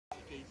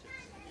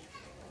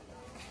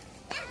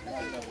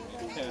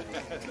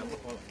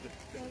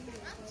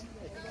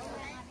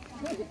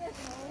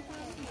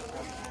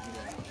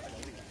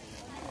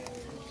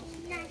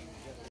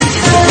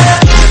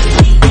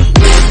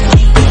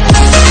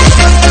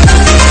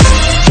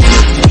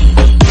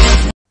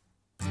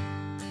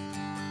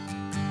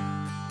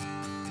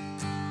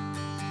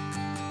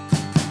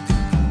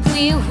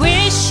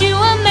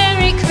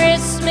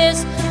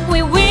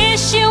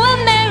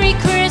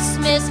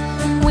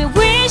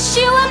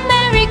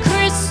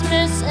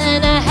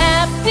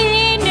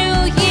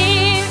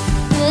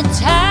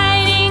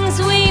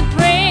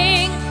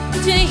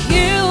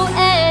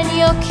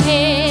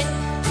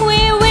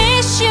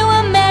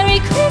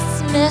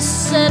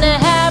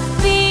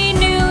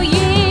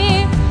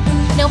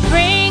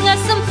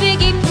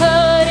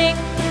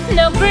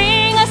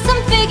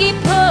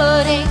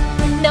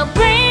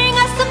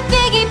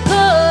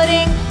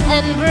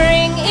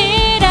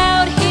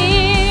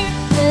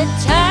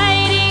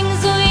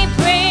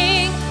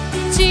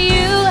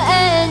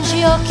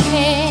your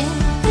kin.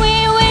 We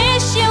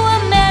wish you a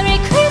Merry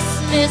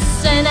Christmas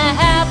and a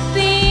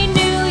Happy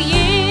New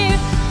Year.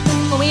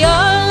 For we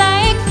all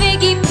like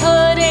figgy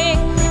pudding,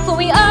 for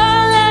we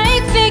all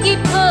like figgy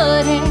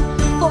pudding,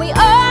 for we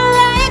all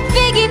like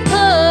figgy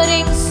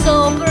pudding, so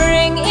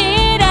bring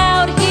it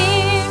out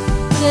here.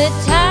 Good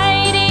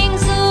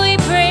tidings we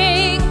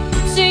bring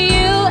to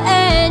you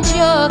and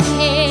your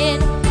kin.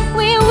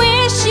 We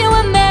wish you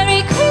a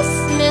Merry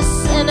Christmas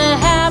and a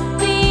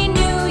Happy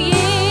New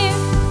Year.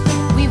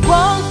 We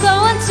won't go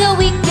until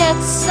we get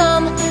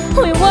some.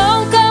 We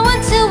won't go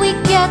until we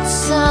get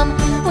some.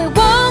 We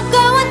won't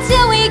go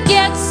until we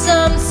get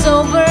some,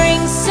 so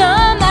bring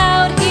some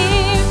out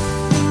here.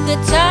 The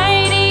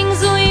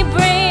tidings we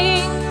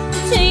bring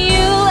to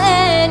you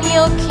and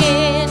your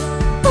kin.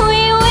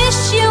 We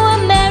wish you a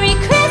Merry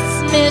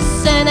Christmas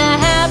and a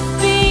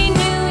Happy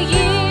New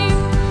Year.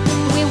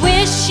 We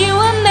wish you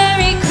a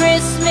Merry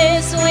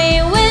Christmas.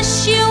 We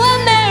wish you a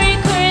Merry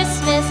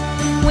Christmas.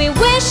 We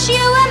wish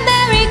you a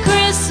Merry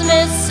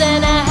Christmas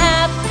and a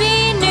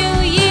Happy New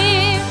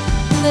Year.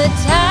 The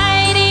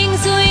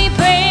tidings we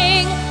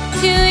bring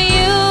to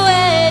you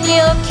and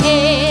your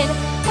kin.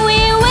 We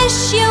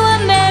wish you a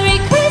Merry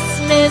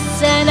Christmas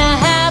and a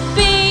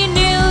Happy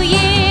New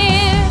Year.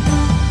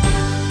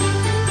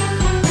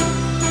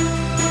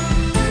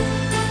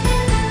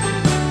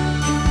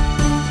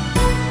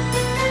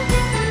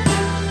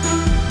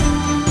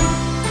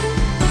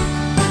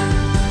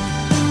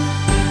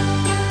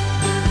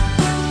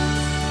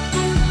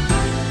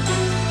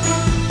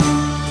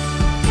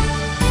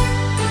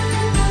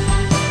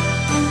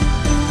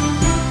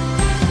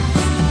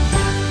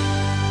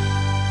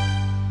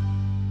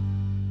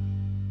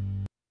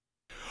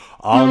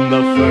 On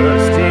the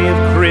first day of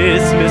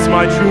Christmas,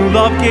 my true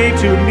love gave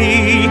to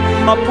me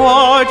a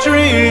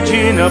partridge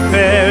in a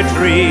pear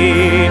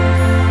tree.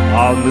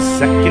 On the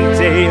second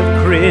day of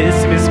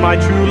Christmas, my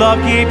true love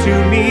gave to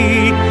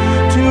me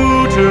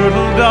 2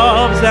 turtle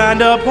doves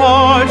and a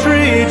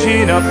partridge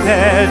in a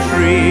pear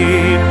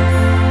tree.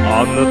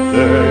 On the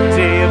third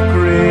day of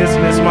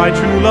Christmas, my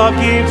true love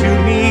gave to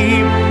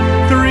me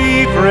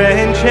 3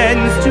 French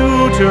hens,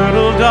 2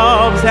 turtle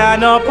doves,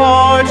 and a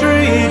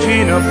partridge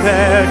in a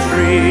pear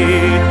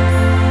tree.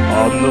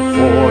 On the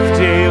fourth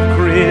day of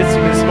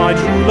Christmas, my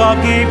true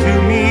love gave to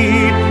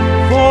me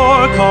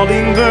 4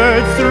 calling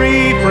birds,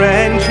 3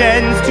 French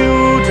hens,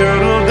 2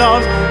 turtle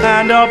doves,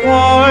 and a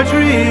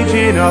partridge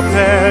in a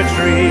pear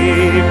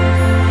tree.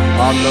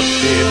 On the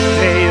fifth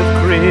day of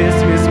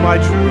Christmas, my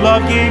true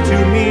love gave to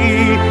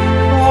me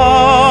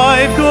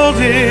 5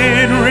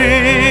 golden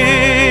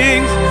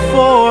rings,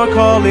 4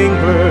 calling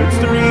birds,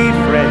 3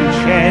 French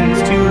hens,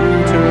 2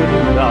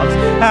 turtle doves,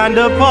 and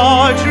a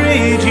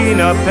partridge in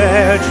a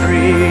pear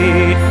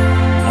tree.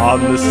 On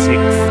the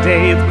sixth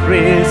day of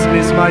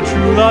Christmas, my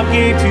true love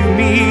gave to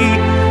me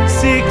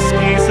 6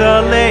 geese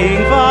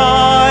a-laying,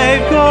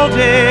 5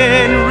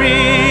 golden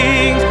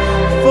rings,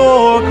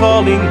 4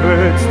 calling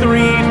birds,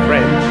 3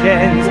 French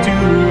hens, 2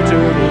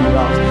 turtle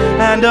doves,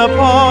 and a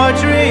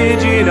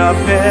partridge in a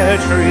pear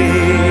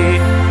tree.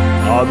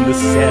 On the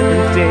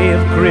seventh day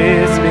of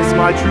Christmas,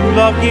 my true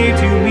love gave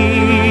to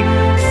me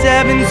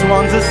 7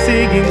 swans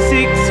a-singing,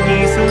 6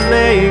 geese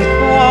a-laying,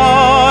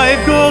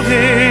 5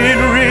 golden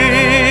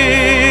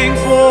rings,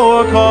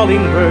 4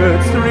 calling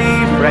birds,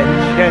 3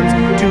 French hens,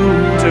 2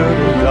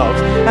 turtle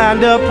doves,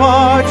 and a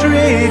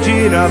partridge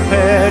in a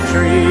pear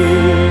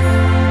tree.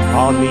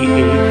 On the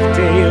 8th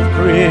day of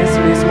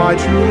Christmas, my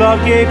true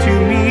love gave to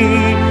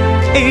me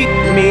 8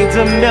 maids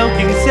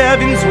a-milking,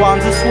 7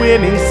 swans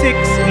a-swimming, 6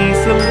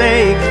 geese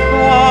a-laying,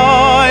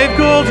 5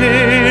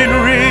 golden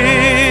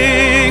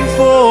rings,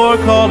 4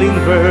 calling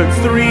birds,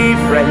 3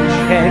 French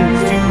hens,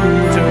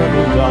 2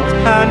 turtle doves,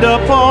 and a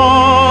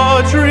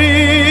partridge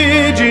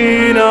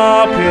in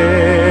a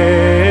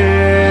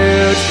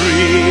pear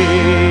tree.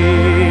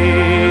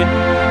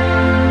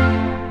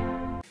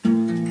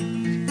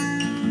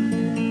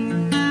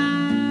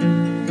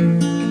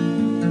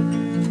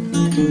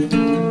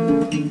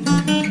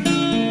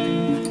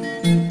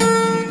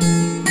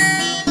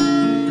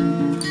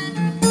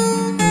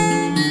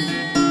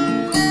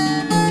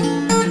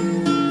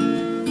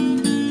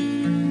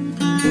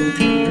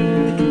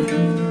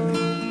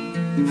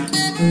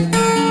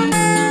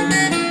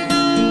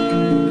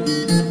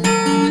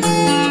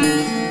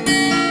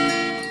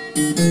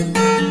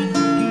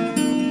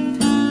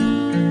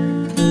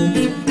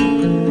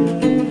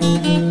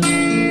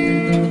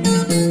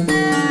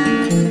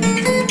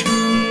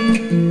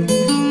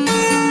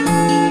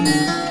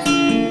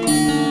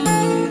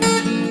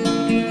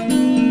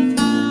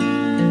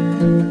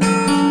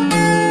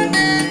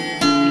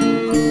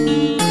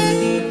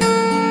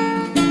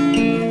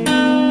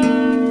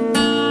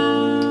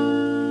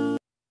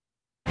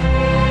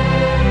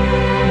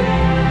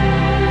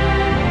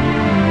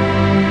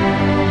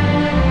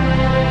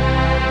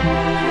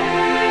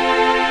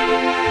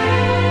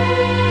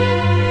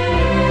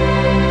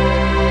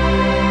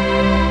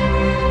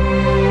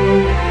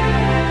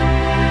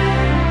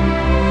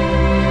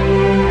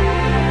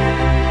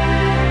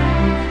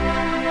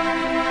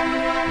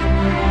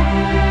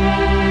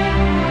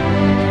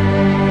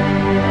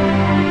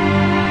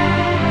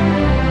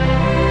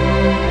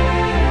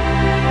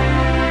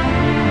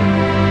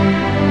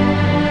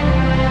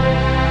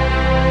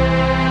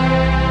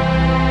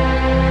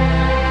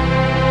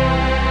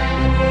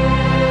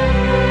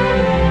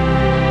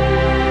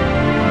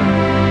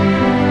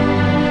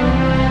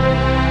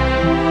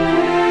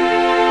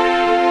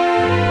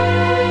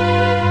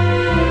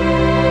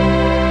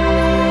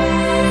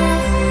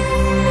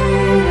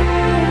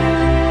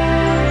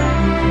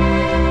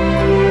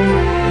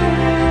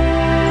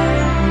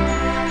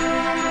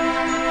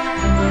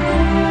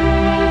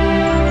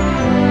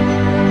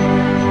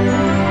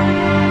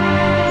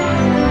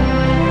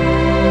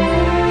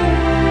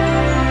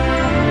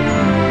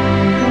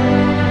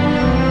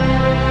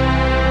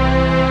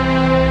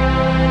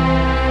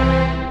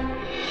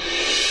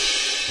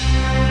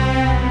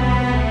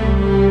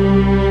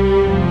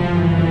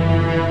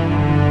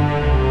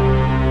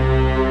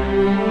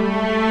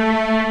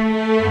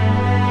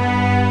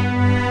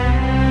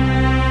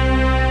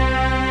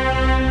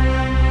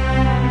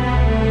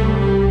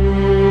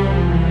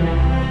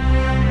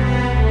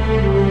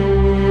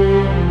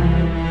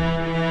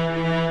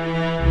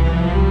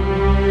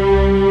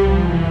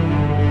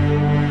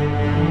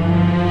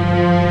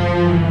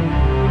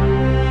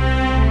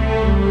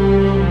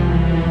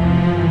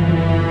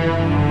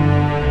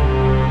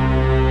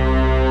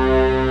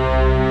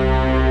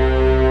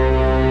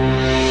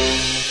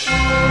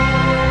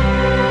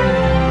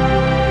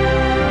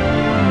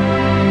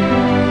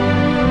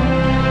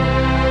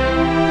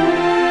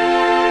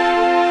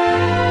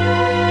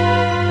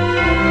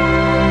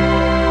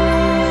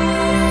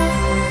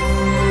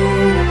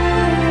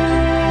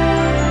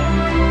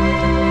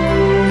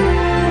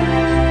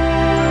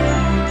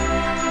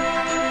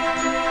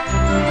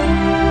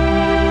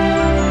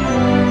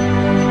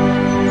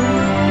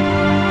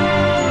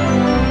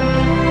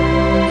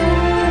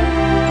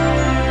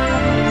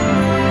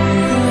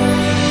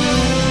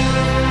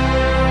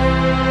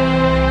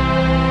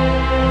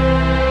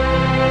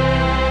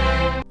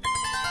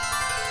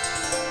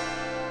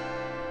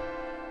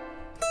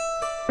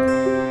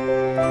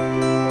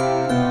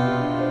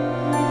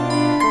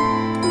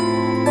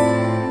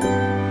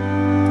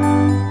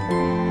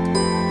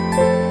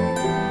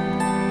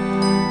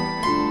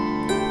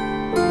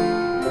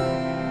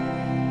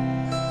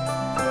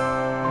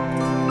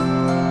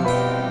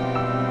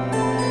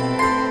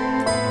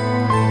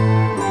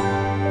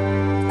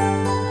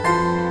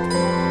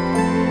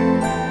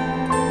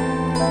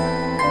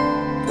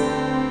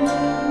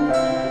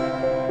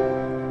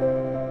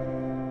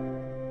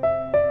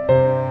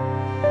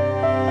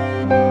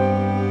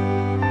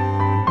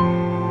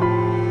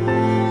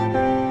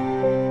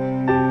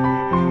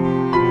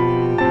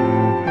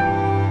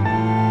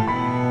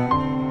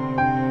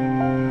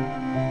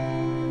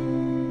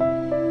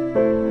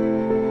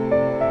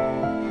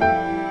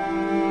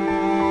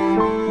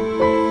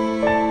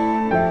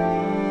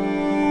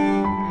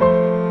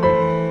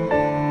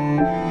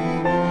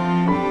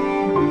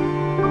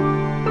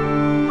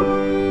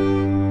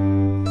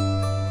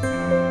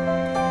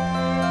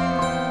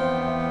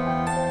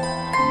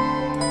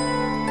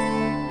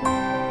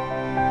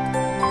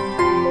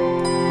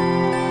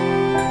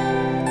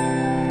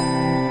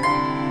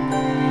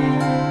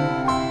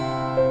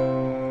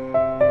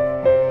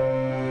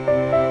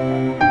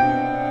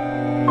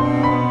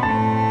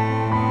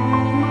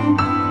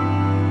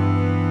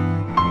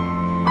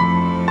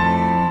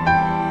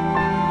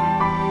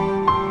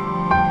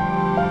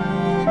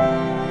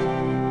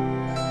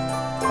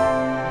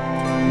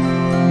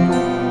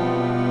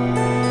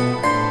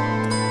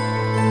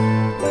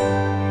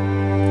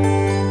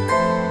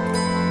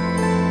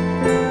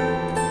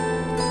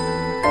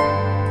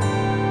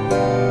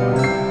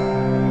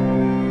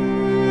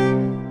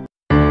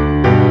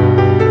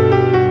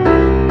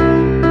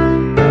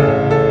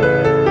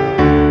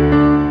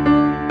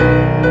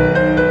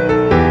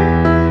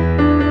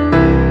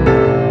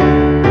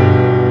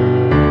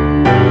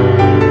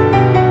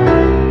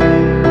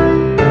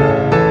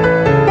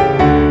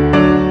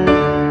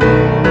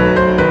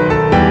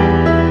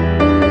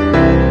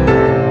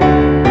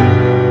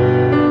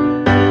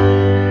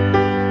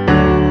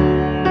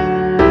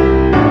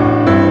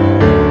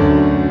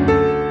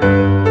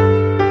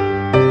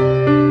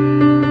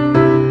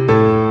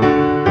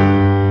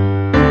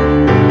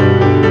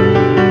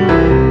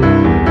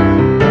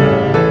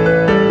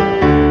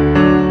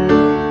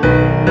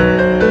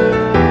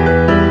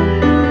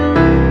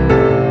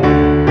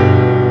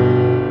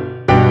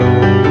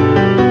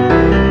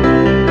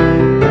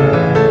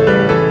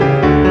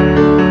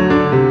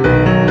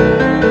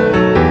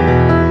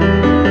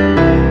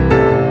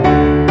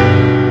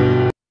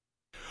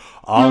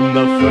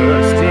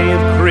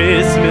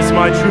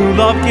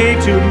 love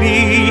gave to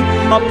me,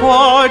 a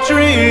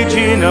partridge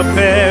in a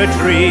pear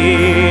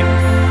tree.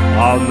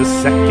 On the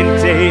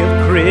second day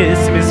of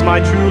Christmas, my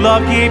true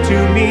love gave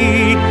to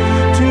me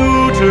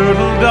 2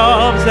 turtle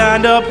doves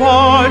and a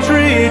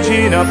partridge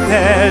in a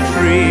pear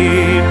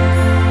tree.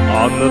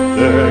 On the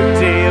third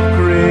day of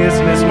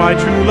Christmas, my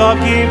true love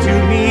gave to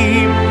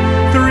me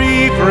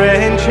 3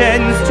 French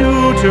hens,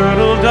 2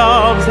 turtle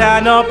doves,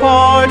 and a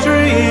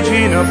partridge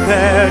in a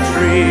pear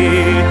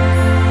tree.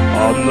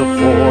 On the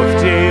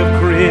fourth day of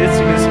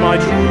Christmas, my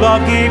true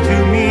love gave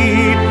to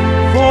me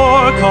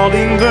 4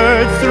 calling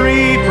birds,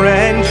 3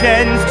 French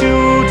hens,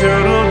 2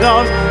 turtle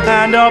doves,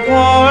 and a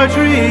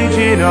partridge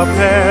in a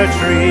pear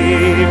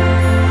tree.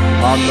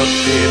 On the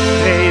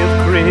 5th day of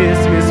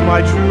Christmas,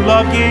 my true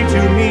love gave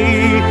to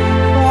me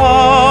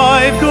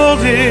 5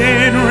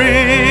 golden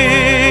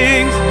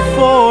rings,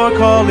 4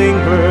 calling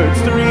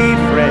birds, 3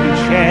 French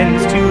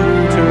hens, 2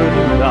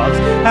 turtle doves,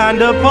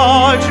 and a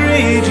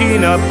partridge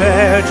in a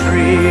pear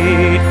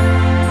tree.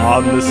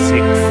 On the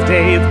 6th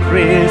day of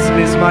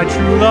Christmas, my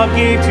true love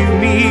gave to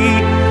me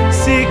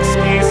 6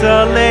 geese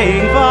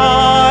a-laying,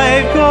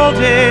 5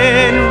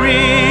 golden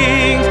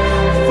rings,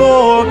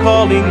 4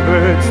 calling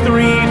birds,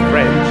 3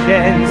 French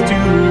hens, 2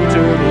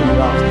 turtle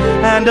doves,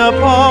 and a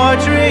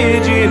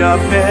partridge in a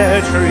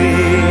pear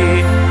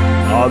tree.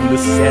 On the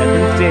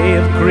 7th day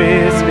of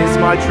Christmas,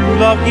 my true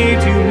love gave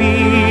to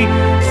me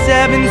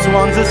 7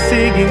 swans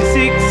a-singing,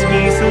 6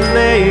 geese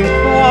a-laying,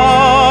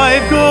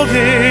 5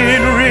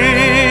 golden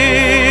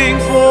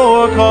rings,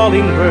 4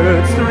 calling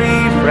birds,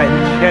 3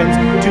 French hens,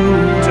 2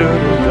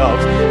 turtle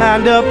doves,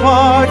 and a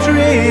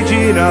partridge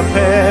in a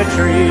pear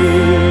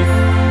tree.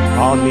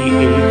 On the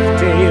 8th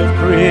day of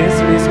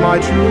Christmas, my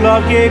true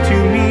love gave to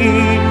me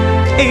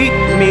 8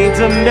 maids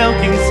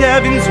a-milking,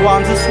 7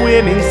 swans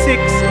a-swimming,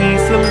 6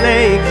 geese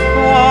a-laying,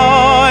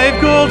 5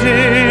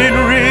 golden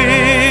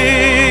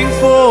rings,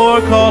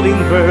 4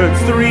 calling birds,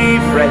 3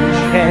 French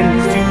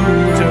hens, 2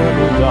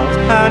 turtle doves,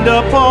 and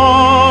a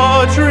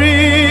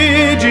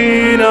partridge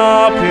in a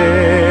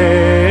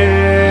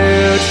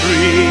pear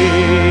tree.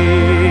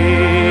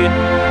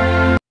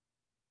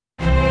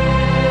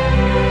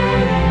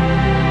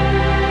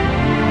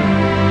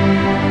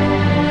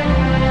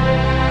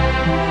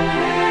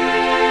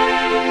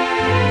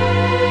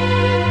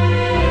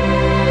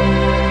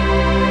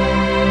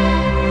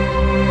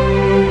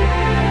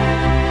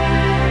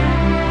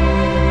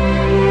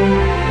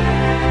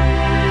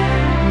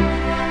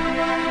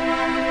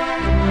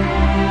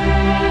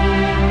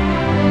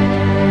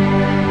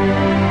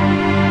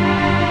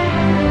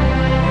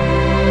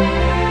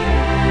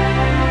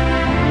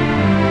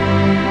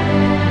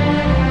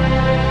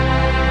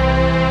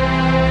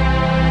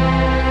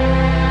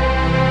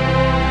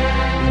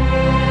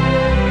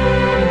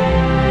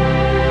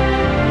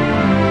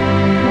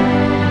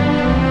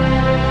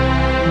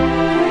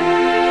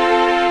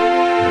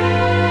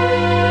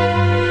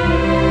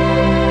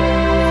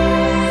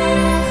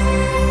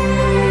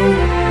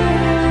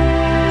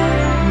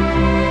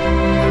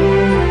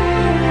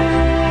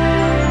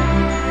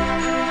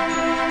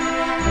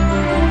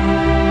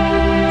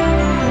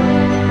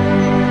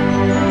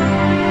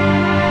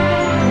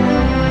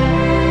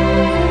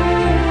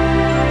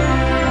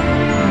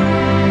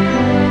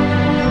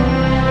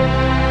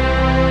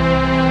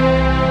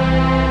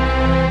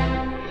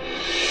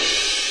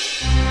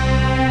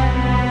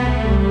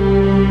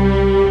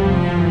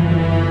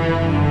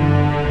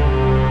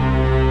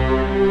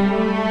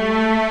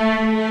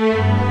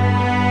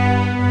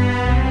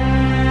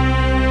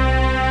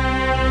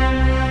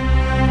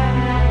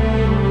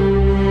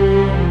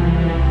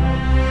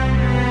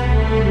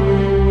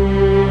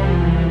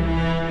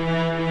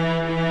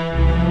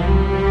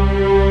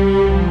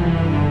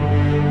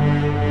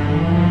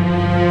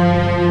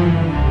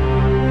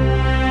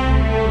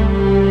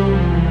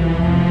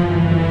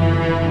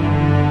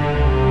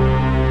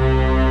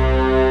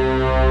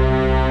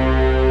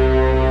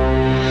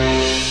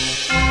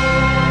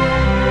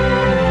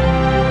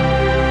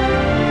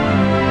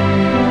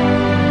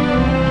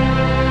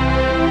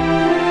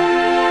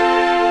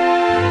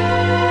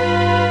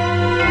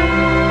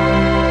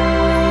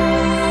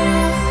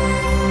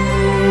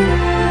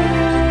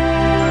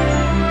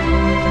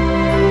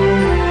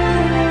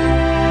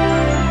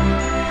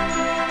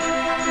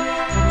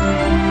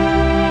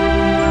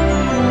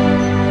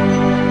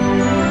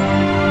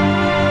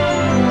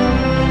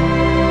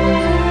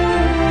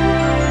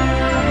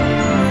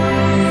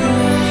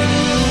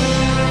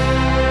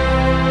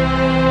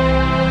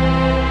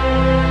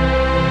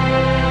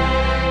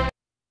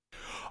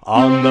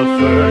 On the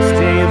first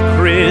day of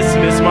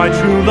Christmas, my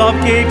true love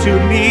gave to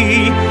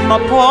me a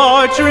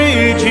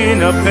partridge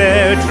in a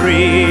pear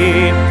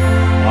tree.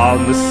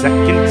 On the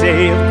second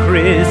day of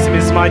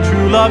Christmas, my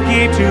true love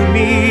gave to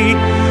me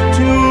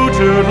 2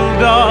 turtle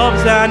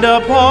doves and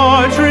a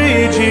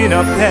partridge in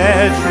a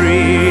pear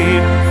tree.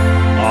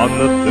 On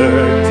the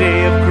third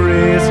day of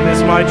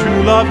Christmas, my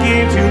true love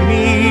gave to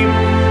me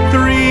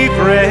 3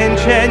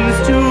 French hens,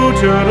 2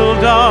 turtle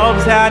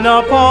doves, and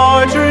a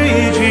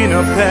partridge in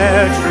a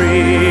pear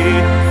tree.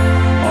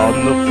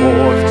 On the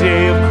 4th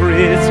day of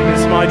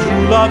Christmas, my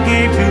true love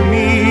gave to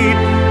me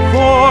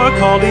 4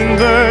 calling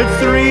birds,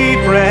 3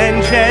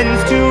 French hens,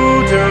 2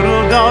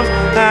 turtle doves,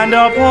 and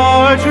a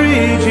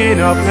partridge in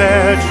a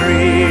pear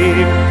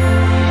tree.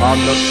 On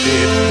the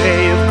 5th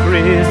day of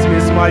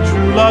Christmas, my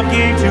true love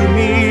gave to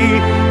me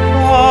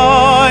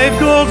 5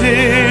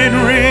 golden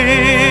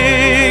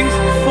rings,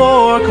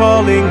 4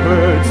 calling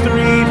birds,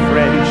 3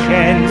 French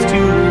hens, 2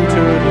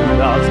 turtle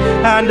doves,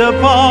 and a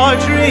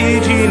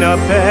partridge in a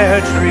pear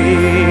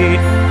tree.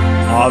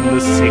 On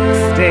the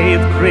 6th day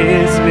of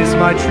Christmas,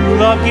 my true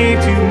love gave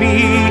to me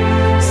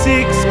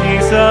 6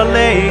 geese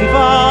a-laying,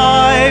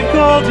 5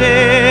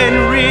 golden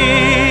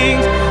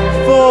rings,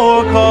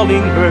 4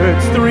 calling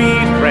birds, 3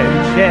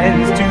 French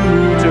hens, 2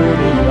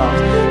 turtle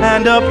doves,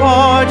 and a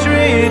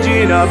partridge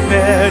in a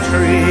pear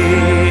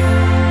tree.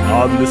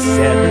 On the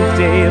 7th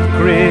day of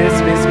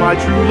Christmas, my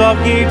true love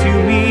gave to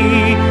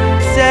me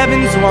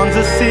 7 swans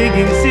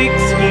a-singing,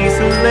 6 geese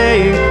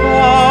a-laying,